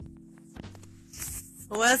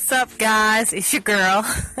What's up, guys? It's your girl.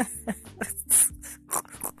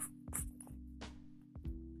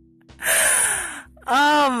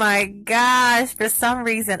 Oh my gosh. For some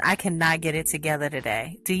reason, I cannot get it together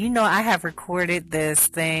today. Do you know I have recorded this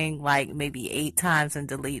thing like maybe 8 times and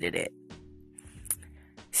deleted it?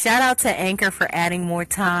 Shout out to Anchor for adding more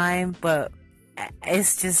time, but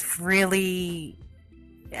it's just really.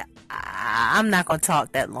 I'm not going to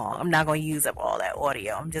talk that long. I'm not going to use up all that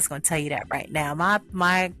audio. I'm just going to tell you that right now.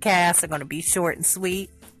 My casts are going to be short and sweet.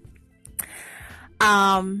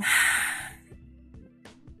 Um,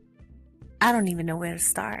 I don't even know where to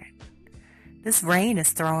start. This rain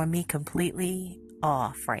is throwing me completely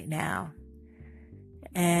off right now.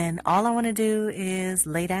 And all I want to do is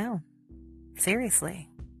lay down. Seriously.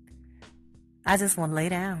 I just want to lay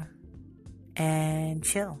down and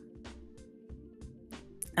chill.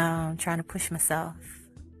 Trying to push myself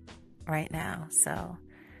right now. So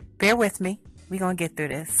bear with me. We're going to get through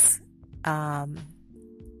this.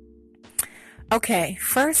 Okay,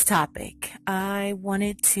 first topic I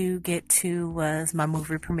wanted to get to was my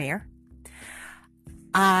movie premiere.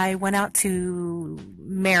 I went out to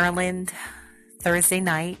Maryland Thursday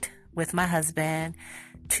night with my husband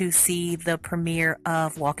to see the premiere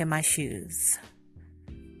of Walk in My Shoes,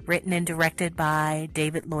 written and directed by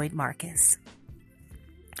David Lloyd Marcus.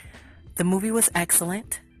 The movie was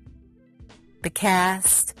excellent. The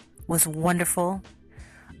cast was wonderful.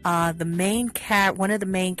 One of the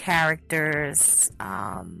main characters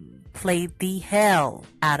played the hell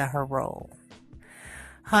out of her role.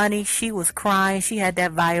 Honey, she was crying. She had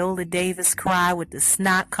that Viola Davis cry with the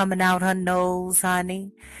snot coming out her nose,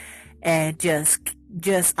 honey. And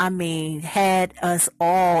had us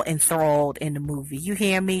all enthralled in the movie. You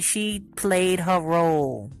hear me? She played her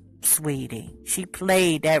role, sweetie. She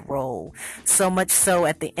played that role. So much so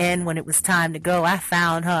at the end when it was time to go, I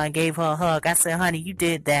found her and gave her a hug. I said, honey, you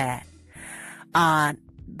did that.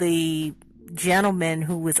 The gentleman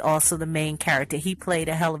who was also the main character, he played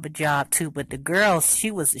a hell of a job too, but the girl,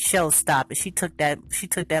 she was a showstopper. She took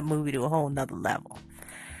that movie to a whole nother level.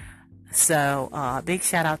 So big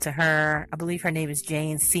shout out to her. I believe her name is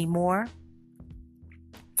Jane Seymour.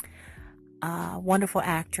 Wonderful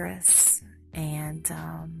actress. And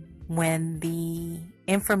when the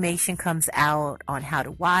information comes out on how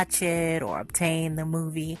to watch it or obtain the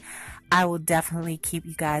movie, I will definitely keep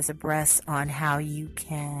you guys abreast on how you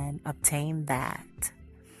can obtain that.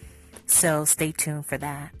 So stay tuned for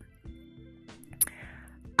that.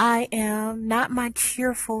 I am not my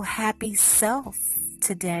cheerful, happy self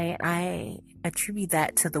today. I attribute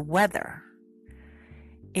that to the weather.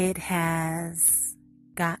 It has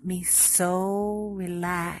got me so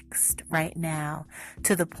relaxed right now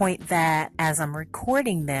to the point that as I'm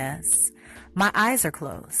recording this, my eyes are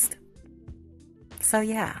closed. So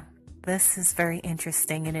yeah, this is very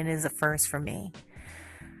interesting and it is a first for me.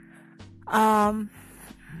 What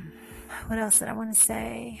else did I want to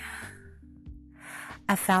say?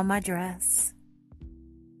 I found my dress.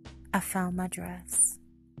 I found my dress.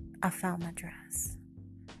 I found my dress.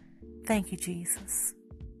 Thank you, Jesus.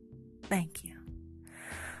 Thank you.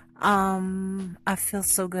 I feel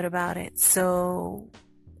so good about it. So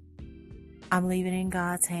I'm leaving it in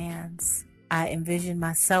God's hands. I envisioned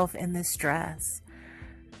myself in this dress.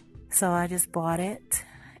 So I just bought it.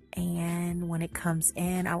 And when it comes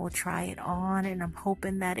in, I will try it on. And I'm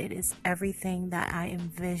hoping that it is everything that I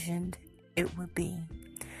envisioned it would be.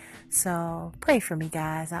 So pray for me,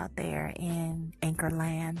 guys, out there in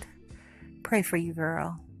Anchorland. Pray for you,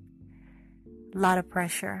 girl. A lot of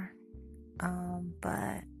pressure.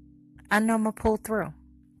 But I know I'm going to pull through.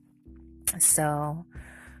 So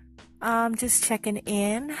I'm just checking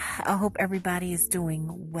in. I hope everybody is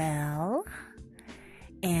doing well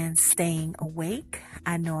and staying awake.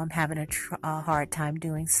 I know I'm having a hard time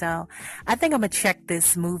doing so. I think I'm going to check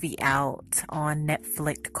this movie out on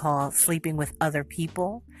Netflix called Sleeping with Other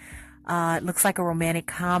People. It looks like a romantic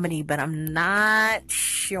comedy, but I'm not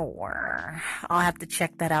sure. I'll have to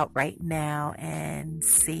check that out right now and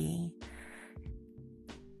see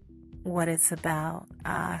what it's about.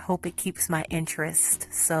 I hope it keeps my interest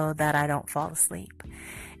so that I don't fall asleep.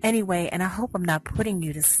 Anyway, and I hope I'm not putting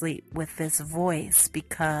you to sleep with this voice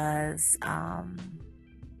because, I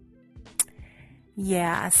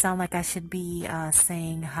sound like I should be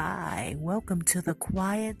saying, hi, welcome to the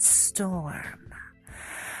Quiet Storm.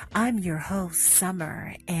 I'm your host,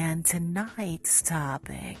 Summer, and tonight's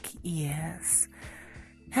topic is,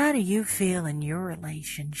 how do you feel in your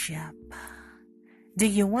relationship? Do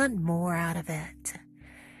you want more out of it?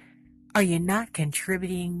 Are you not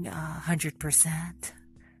contributing 100%?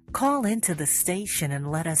 Call into the station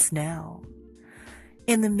and let us know.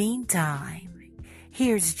 In the meantime,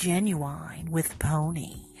 Here's Genuine with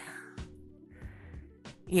Pony.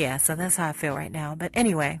 Yeah, so that's how I feel right now. But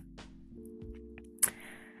anyway,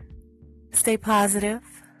 stay positive,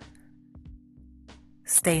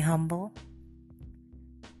 stay humble,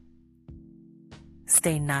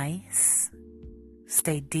 stay nice,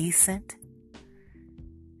 stay decent,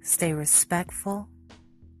 stay respectful.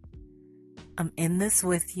 I'm in this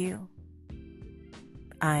with you.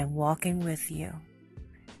 I am walking with you,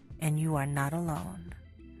 and you are not alone.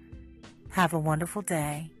 Have a wonderful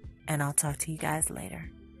day, and I'll talk to you guys later.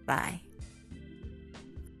 Bye.